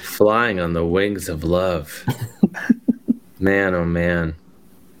 Oh, flying on the wings of love. Man, oh man.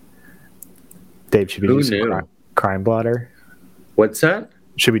 Dave, should we do some crime blotter? What's that?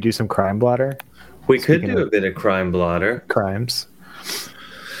 Should we do some crime blotter? We could do a bit of crime blotter. Crimes.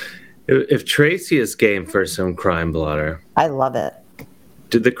 If Tracey is game for some crime blotter. I love it.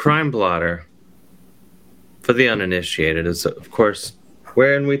 The crime blotter, for the uninitiated, is, of course,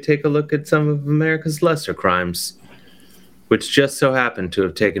 wherein we take a look at some of America's lesser crimes, which just so happen to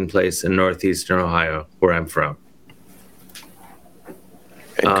have taken place in northeastern Ohio, where I'm from.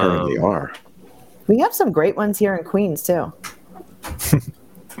 And currently are. We have some great ones here in Queens, too.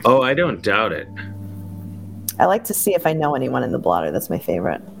 Oh, I don't doubt it. I like to see if I know anyone in the blotter. That's my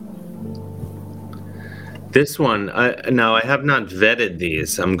favorite. This one, now I have not vetted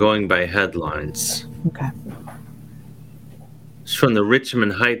these. I'm going by headlines. Okay. It's from the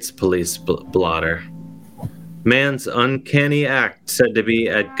Richmond Heights Police blotter. Man's uncanny act said to be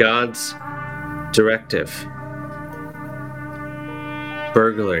at God's directive.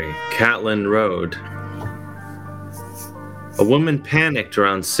 Burglary, Catlin Road. A woman panicked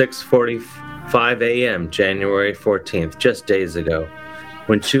around 6:45 a.m. January 14th, just days ago,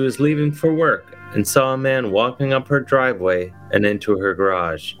 when she was leaving for work and saw a man walking up her driveway and into her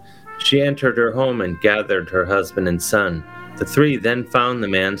garage. She entered her home and gathered her husband and son. The three then found the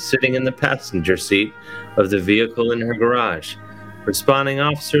man sitting in the passenger seat of the vehicle in her garage. Responding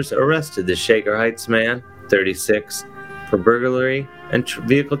officers arrested the Shaker Heights man, 36, for burglary and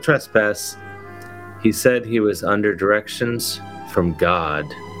vehicle trespass. He said he was under directions from God.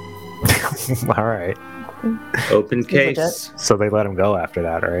 All right. Open case. So they let him go after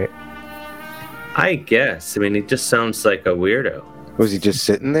that, right? I guess. I mean, he just sounds like a weirdo. Was he just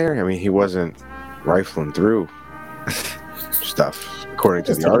sitting there? I mean, he wasn't rifling through stuff, according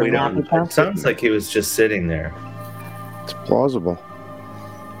to the article. It sounds like he was just sitting there. It's plausible.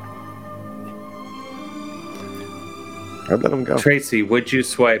 I'd let him go. Tracey, would you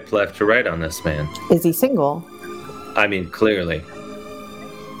swipe left or right on this man? Is he single? I mean, clearly.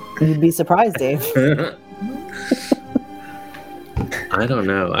 You'd be surprised, Dave. I don't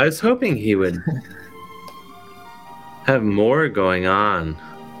know. I was hoping he would have more going on.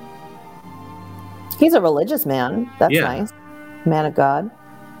 He's a religious man. That's nice. Man of God.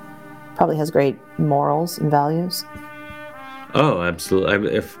 Probably has great morals and values. Oh,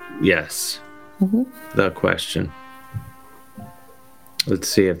 absolutely. Yes. Without question. Let's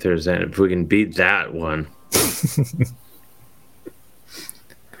see if we can beat that one.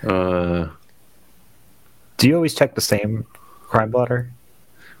 Do you always check the same crime blotter?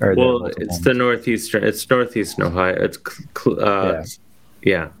 Or well, it's the northeastern. It's northeastern Ohio. It's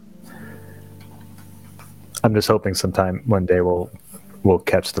yeah. I'm just hoping sometime one day we'll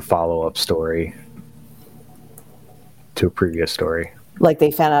catch the follow-up story to a previous story. Like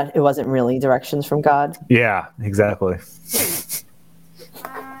they found out it wasn't really directions from God. Yeah, exactly.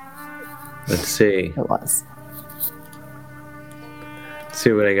 Let's see. It was. Let's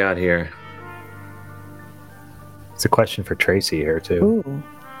see what I got here. It's a question for Tracey here too. Ooh.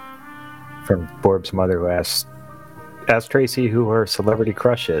 From Borb's mother, who asked Tracey who her celebrity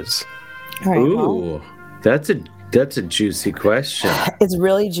crush is. All right, ooh, that's a juicy question. It's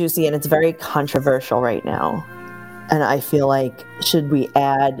really juicy and it's very controversial right now. And I feel like, should we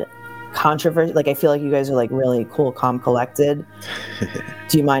add controversy? Like, I feel like you guys are like really cool, calm, collected.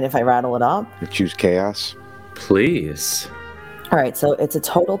 Do you mind if I rattle it up? You choose chaos. Please. All right, so it's a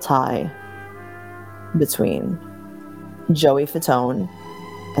total tie between Joey Fatone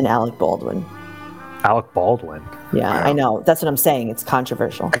and Alec Baldwin. Alec Baldwin. Yeah, Wow. I know. That's what I'm saying. It's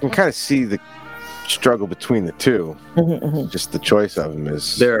controversial. I can kind of see the struggle between the two. Just the choice of them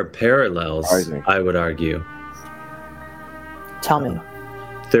is. There are parallels, surprising. I would argue. Tell me.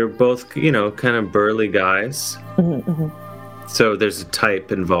 They're both, kind of burly guys. So there's a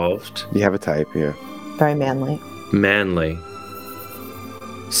type involved. You have a type, yeah. Very manly. Manly.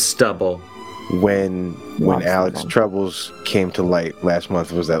 Stubble. When Alec's troubles came to light last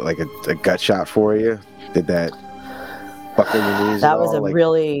month, was that like a gut shot for you? Did that buckle your knees? That was a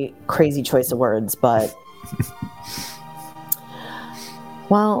really crazy choice of words, but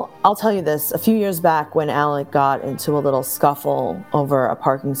well, I'll tell you this. A few years back when Alec got into a little scuffle over a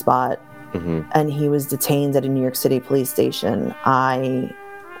parking spot and he was detained at a New York City police station, I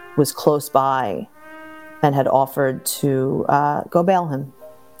was close by and had offered to go bail him.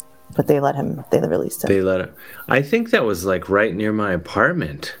 But they released him. They let him. I think that was like right near my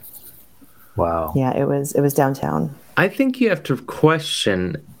apartment. Wow. Yeah, it was downtown. I think you have to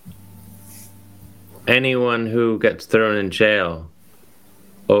question anyone who gets thrown in jail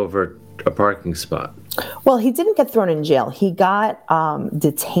over a parking spot. Well, he didn't get thrown in jail. He got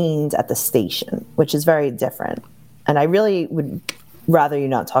detained at the station, which is very different. And I really would rather you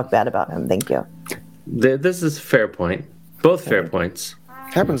not talk bad about him. Thank you. This is a fair point. Both fair points.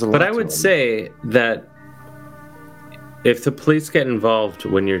 Happens a lot. But I would say that if the police get involved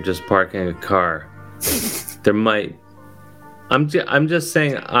when you're just parking a car, there might. I'm just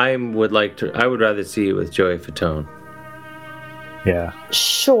saying I would rather see you with Joey Fatone. Yeah.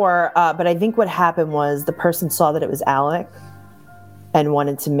 Sure, but I think what happened was the person saw that it was Alec and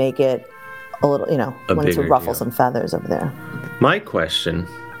wanted to make it a little, wanted to ruffle some feathers over there. My question: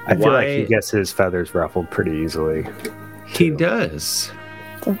 I feel like he gets his feathers ruffled pretty easily. He does.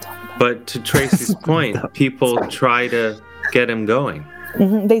 Don't talk about But to Tracey's point, people try to get him going.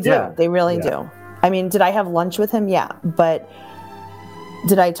 They do. Yeah. They really do. I mean, did I have lunch with him? Yeah. But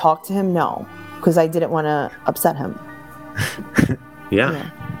did I talk to him? No. Because I didn't want to upset him.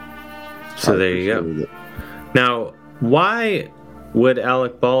 Yeah. So there you go. Now, why would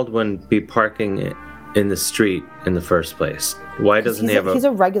Alec Baldwin be parking in the street in the first place? Why doesn't he have He's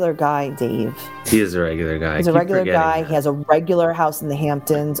a regular guy, Dave. He is a regular guy. He's a regular guy. He has a regular house in the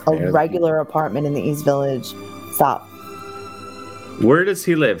Hamptons, a regular apartment in the East Village. Stop. Where does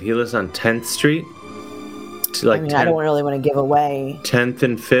he live? He lives on 10th Street? I don't really want to give away. 10th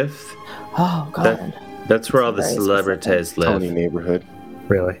and 5th? Oh, God. That's where all the celebrities live. Tony neighborhood.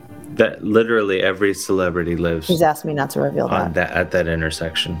 Really? That literally every celebrity lives. He's asked me not to reveal that. At that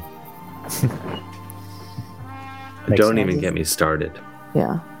intersection. Don't even get me started.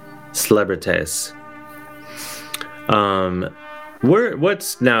 Yeah. Celebrities.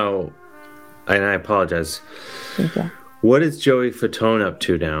 What's now, and I apologize. Okay. What is Joey Fatone up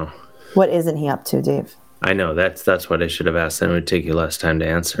to now? What isn't he up to, Dave? I know, that's what I should have asked. Then it would take you less time to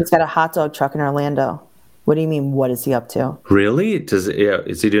answer. He's got a hot dog truck in Orlando. What do you mean, what is he up to? Really?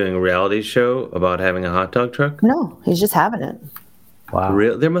 Is he doing a reality show about having a hot dog truck? No, he's just having it. Wow.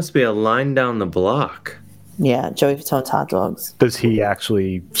 There must be a line down the block. Yeah, Joey Fatone's hot dogs. Does he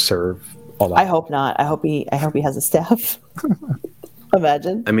actually serve all that? I hope not. I hope he has a staff.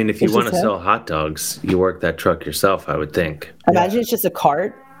 Imagine. I mean, if you want to sell hot dogs, you work that truck yourself, I would think. Imagine it's just a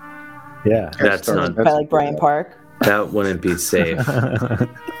cart. Yeah. That's not... By like Bryant Park. That wouldn't be safe.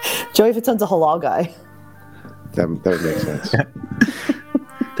 Joey Fatone's a halal guy. That makes sense.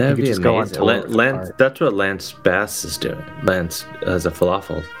 That would be amazing. That's what Lance Bass is doing. Lance has a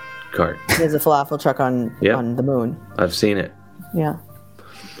falafel cart. He has a falafel truck on the moon. I've seen it. Yeah.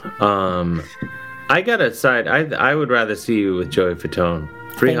 I gotta side. I would rather see you with Joey Fatone.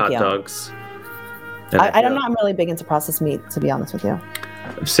 Free hot dogs. I'm not really big into processed meat, to be honest with you.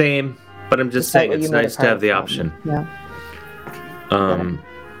 Same, but I'm just saying it's nice to have the option. Yeah.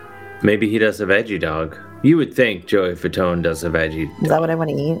 Maybe he does a veggie dog. You would think Joey Fatone does a veggie dog. Is that what I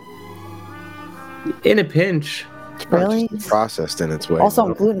want to eat? In a pinch. Really? Processed in its way. Also,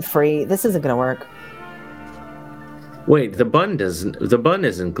 I'm gluten-free. This isn't going to work. Wait, the bun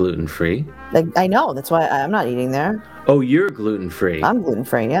isn't gluten-free. I know. That's why I'm not eating there. Oh, you're gluten-free. I'm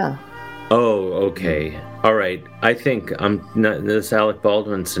gluten-free, yeah. Oh, okay. All right. I think this Alec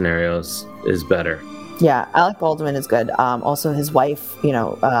Baldwin scenario is better. Yeah, Alec Baldwin is good. Also, his wife,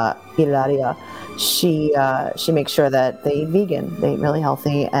 Ilaria, she makes sure that they eat vegan, they eat really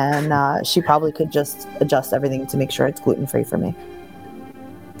healthy, and she probably could just adjust everything to make sure it's gluten-free for me.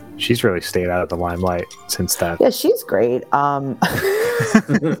 She's really stayed out of the limelight since that. Yeah, she's great.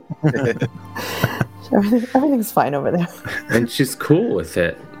 Everything's fine over there. And she's cool with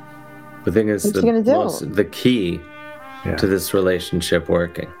it. I think it's the key to this relationship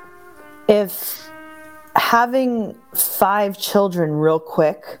working. If having 5 children real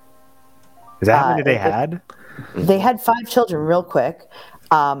quick. Is that how many they had? They had 5 children real quick.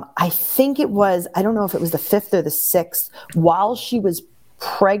 I think it was, I don't know if it was the 5th or the 6th. While she was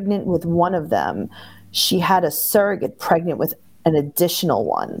pregnant with one of them, she had a surrogate pregnant with an additional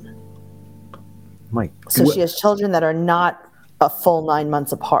one. So she has children that are not a full 9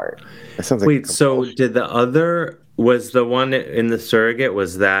 months apart. That sounds like Wait, so did was the one in the surrogate,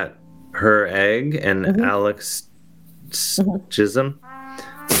 was that her egg and Alex Chisholm?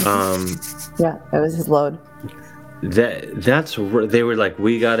 Yeah, it was his load. They were like,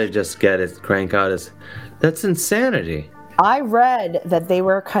 we gotta just get it, crank out. That's insanity. I read that they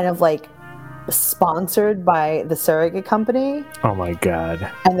were kind of like sponsored by the surrogate company. Oh my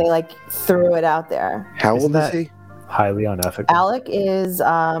god! And they like threw it out there. How old is he? Highly unethical. Alec is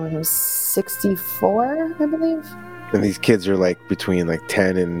 64, I believe. And these kids are like between like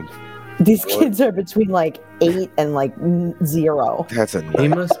 10 and. These kids are between like 8 and like 0. That's He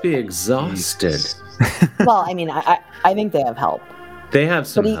must be exhausted. Well, I mean, I think they have help. They have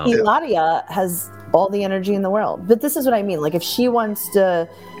some help. But Eladia has all the energy in the world. But this is what I mean. Like, if she wants to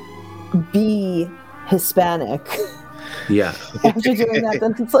be Hispanic, yeah, after doing that,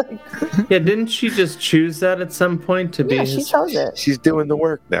 then it's like, yeah. Didn't she just choose that at some point to be? Yeah, she chose it. She's doing the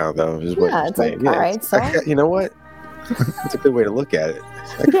work now, though. Is what Yeah, it's saying. like, all right, so you know what? That's a good way to look at it.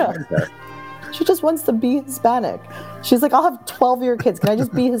 Yeah. She just wants to be Hispanic. She's like, I'll have 12 of your kids. Can I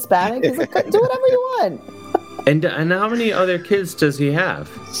just be Hispanic? He's like, do whatever you want. And how many other kids does he have?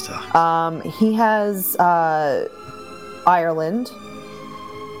 He has Ireland.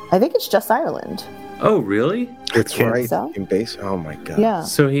 I think it's just Ireland. Oh, really? That's right. So? In base. Oh my god. Yeah.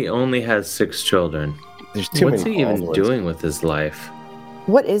 So he only has 6 children. There's too What's many he even Baldwins. doing with his life?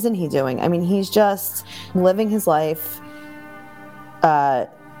 What isn't he doing? I mean, he's just living his life,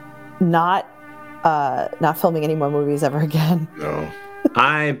 not filming any more movies ever again. No.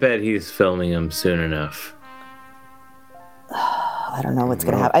 I bet he's filming them soon enough. I don't know what's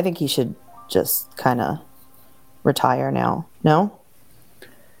going to happen. I think he should just kind of retire now. No?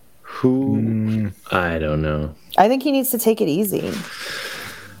 Who? I don't know. I think he needs to take it easy.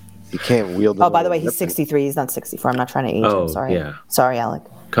 You can't wield. Oh, by the way, he's 63. He's not 64. I'm not trying to age him. Sorry. Yeah. Sorry, Alec.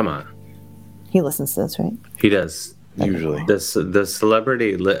 Come on. He listens to this, right? He does. Usually. The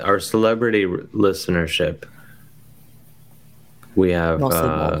celebrity, our celebrity listenership. We have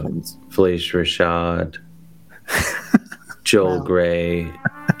Felicia Rashad, Joel Gray,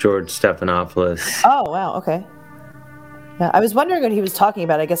 George Stephanopoulos. Oh, wow. Okay. Yeah, I was wondering what he was talking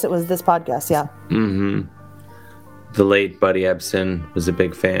about. I guess it was this podcast. Yeah. Mm-hmm. The late Buddy Ebsen was a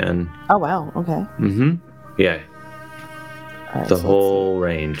big fan. Oh, wow. Okay. Mm-hmm. Yeah. All right, The whole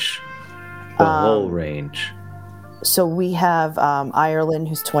range. The whole range. So we have Ireland,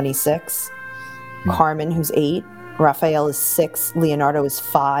 who's 26, Carmen, who's 8, Raphael is 6, Leonardo is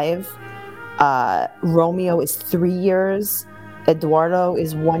 5, Romeo is 3 years, Eduardo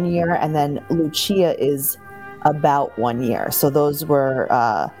is 1 year, and then Lucia is about 1 year. So those were,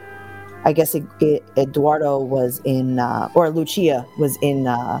 I guess Eduardo was in, or Lucia was in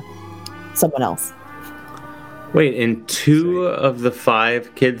someone else. Wait, and 2 of the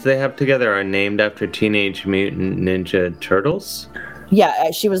 5 kids they have together are named after Teenage Mutant Ninja Turtles?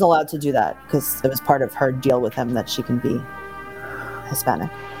 Yeah, she was allowed to do that because it was part of her deal with him that she can be Hispanic.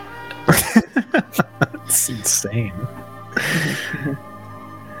 That's insane.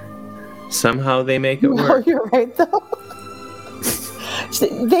 Somehow they make it No, work. you're right, though.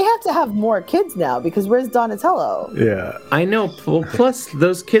 They have to have more kids now because where's Donatello? Yeah. I know. Well, plus,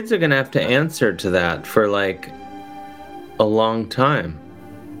 those kids are going to have to answer to that for like a long time.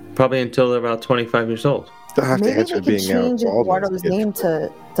 Probably until they're about 25 years old. They'll have Maybe to answer they could being change Baldwin's Eduardo's kid. name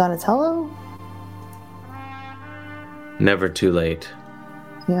to Donatello? Never too late.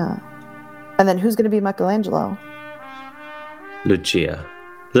 Yeah. And then who's going to be Michelangelo? Lucia.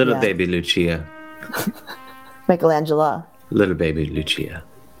 Little Yeah. baby Lucia. Michelangelo. Little baby Lucia.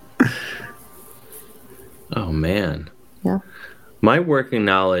 Oh, man. Yeah. My working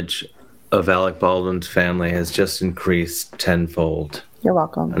knowledge of Alec Baldwin's family has just increased tenfold. You're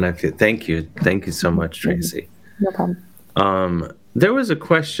welcome. And I feel thank you so much, Tracy. No problem. There was a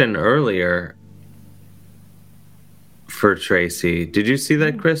question earlier for Tracy. Did you see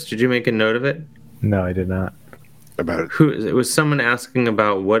that, Chris? Did you make a note of it? No, I did not. About it. It was someone asking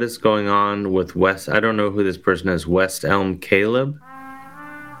about what is going on with West. I don't know who this person is. West Elm Caleb.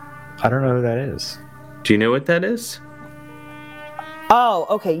 I don't know who that is. Do you know what that is? Oh,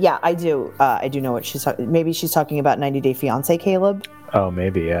 okay. Yeah, I do. I do know what she's talking. Maybe she's talking about 90 Day Fiancé, Caleb. Oh,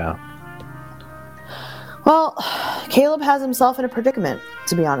 maybe, yeah. Well, Caleb has himself in a predicament,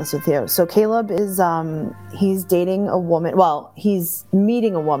 to be honest with you. So Caleb is, he's dating a woman. Well, he's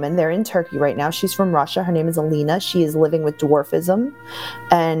meeting a woman. They're in Turkey right now. She's from Russia. Her name is Alina. She is living with dwarfism.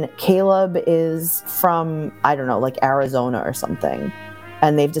 And Caleb is from, I don't know, like Arizona or something.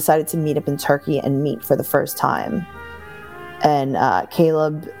 And they've decided to meet up in Turkey and meet for the first time. And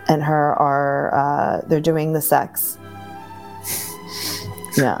Caleb and her are, they're doing the sex.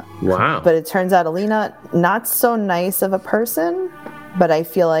 Yeah. Wow. But it turns out Alina, not so nice of a person, but I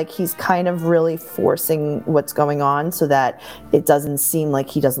feel like he's kind of really forcing what's going on so that it doesn't seem like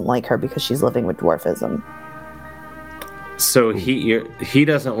he doesn't like her because she's living with dwarfism. So he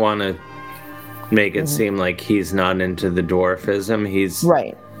doesn't want to make it seem like he's not into the dwarfism. He's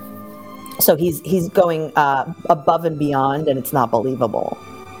right. So he's going above and beyond, and it's not believable.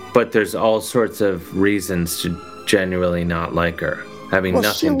 But there's all sorts of reasons to genuinely not like her. Having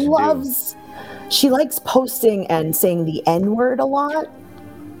nothing to do. She likes posting and saying the N-word a lot.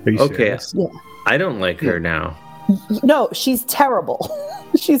 Okay, yeah. I don't like her now. No, she's terrible.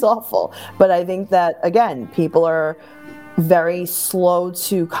 She's awful. But I think that, again, people are very slow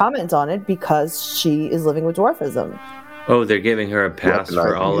to comment on it because she is living with dwarfism. Oh, they're giving her a pass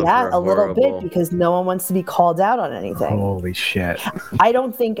for all of her Yeah, a little horrible... bit, because no one wants to be called out on anything. Holy shit. I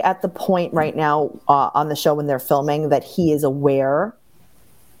don't think at the point right now on the show when they're filming that he is aware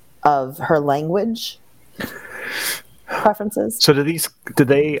of her language preferences. So do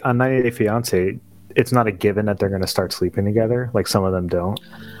they on 90 Day Fiancé, it's not a given that they're going to start sleeping together? Like some of them don't?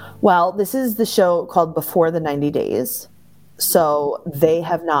 Well, this is the show called Before the 90 Days. So they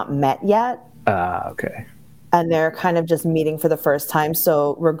have not met yet. Okay. And they're kind of just meeting for the first time.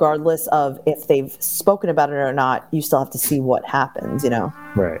 So regardless of if they've spoken about it or not, you still have to see what happens, you know?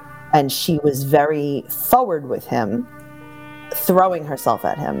 Right. And she was very forward with him, throwing herself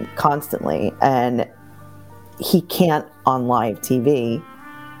at him constantly. And he can't, on live TV,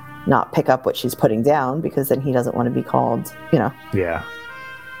 not pick up what she's putting down, because then he doesn't want to be called, you know,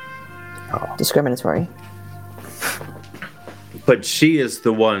 discriminatory. But she is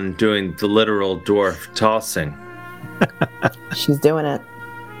the one doing the literal dwarf tossing. She's doing it.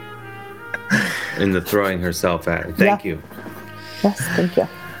 In the throwing herself at. Thank you. Yes, thank you.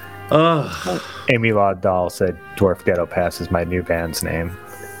 Amy Law Dahl said Dwarf Ghetto Pass is my new band's name.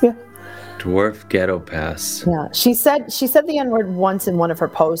 Yeah. Dwarf Ghetto Pass. Yeah. She said the N-word once in one of her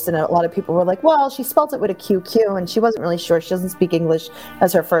posts, and a lot of people were like, well, she spelt it with a QQ, and she wasn't really sure. She doesn't speak English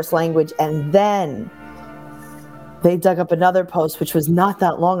as her first language. And then they dug up another post, which was not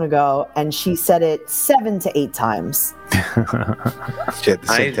that long ago, and she said it 7 to 8 times. She had the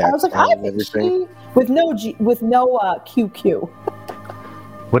syntax I was like, I think she, with no QQ.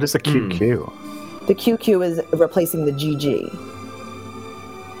 What is the QQ? The QQ is replacing the GG.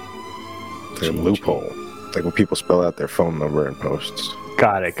 It's a loophole. Like when people spell out their phone number in posts.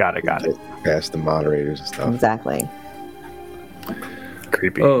 Got it. Past the moderators and stuff. Exactly.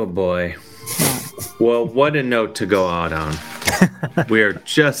 Creepy. Oh boy. Well, what a note to go out on. We are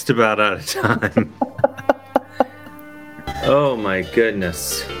just about out of time. Oh my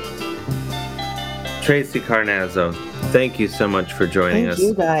goodness. Tracey Carnazzo, thank you so much for joining us. Thank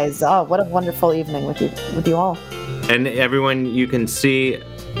you guys. Oh, what a wonderful evening with you all. And everyone, you can see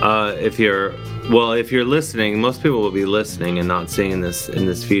if you're listening, most people will be listening and not seeing in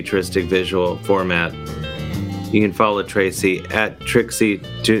this futuristic visual format. You can follow Tracey at Trixie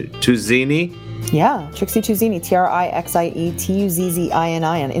Tuzzini. Yeah, Trixie Tuzzini, TrixieTuzzini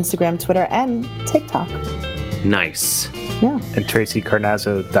on Instagram, Twitter, and TikTok. Nice. Yeah. And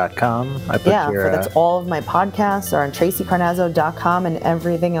TraceyCarnazzo.com. That's all of my podcasts are on TraceyCarnazzo.com and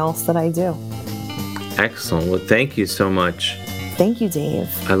everything else that I do. Excellent. Well, thank you so much. Thank you, Dave.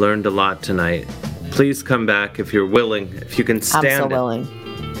 I learned a lot tonight. Please come back if you're willing, if you can stand it. I'm so willing.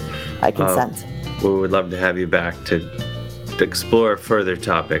 I consent. We would love to have you back to explore further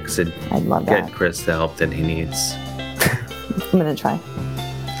topics and I'd love get that. Chris the help that he needs. I'm going to try.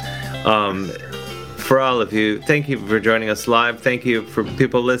 For all of you, thank you for joining us live. Thank you for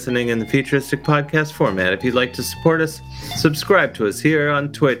people listening in the futuristic podcast format. If you'd like to support us, subscribe to us here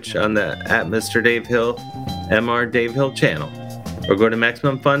on Twitch on the at Mr. Dave Hill, Mr. Dave Hill channel, or go to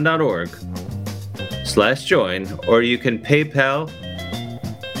MaximumFun.org/join, or you can PayPal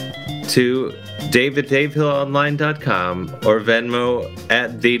to Dave@DaveHillOnline.com or Venmo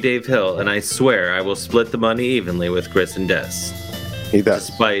at the Dave Hill, and I swear I will split the money evenly with Chris and Des. He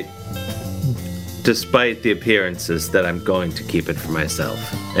does. Despite the appearances that I'm going to keep it for myself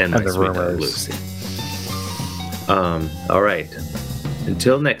and my the sweet dog rumors. Lucy. All right.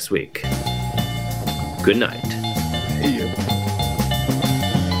 Until next week, good night.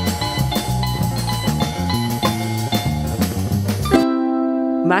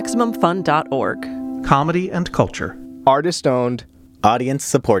 MaximumFun.org. Comedy and culture. Artist owned. Audience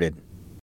supported.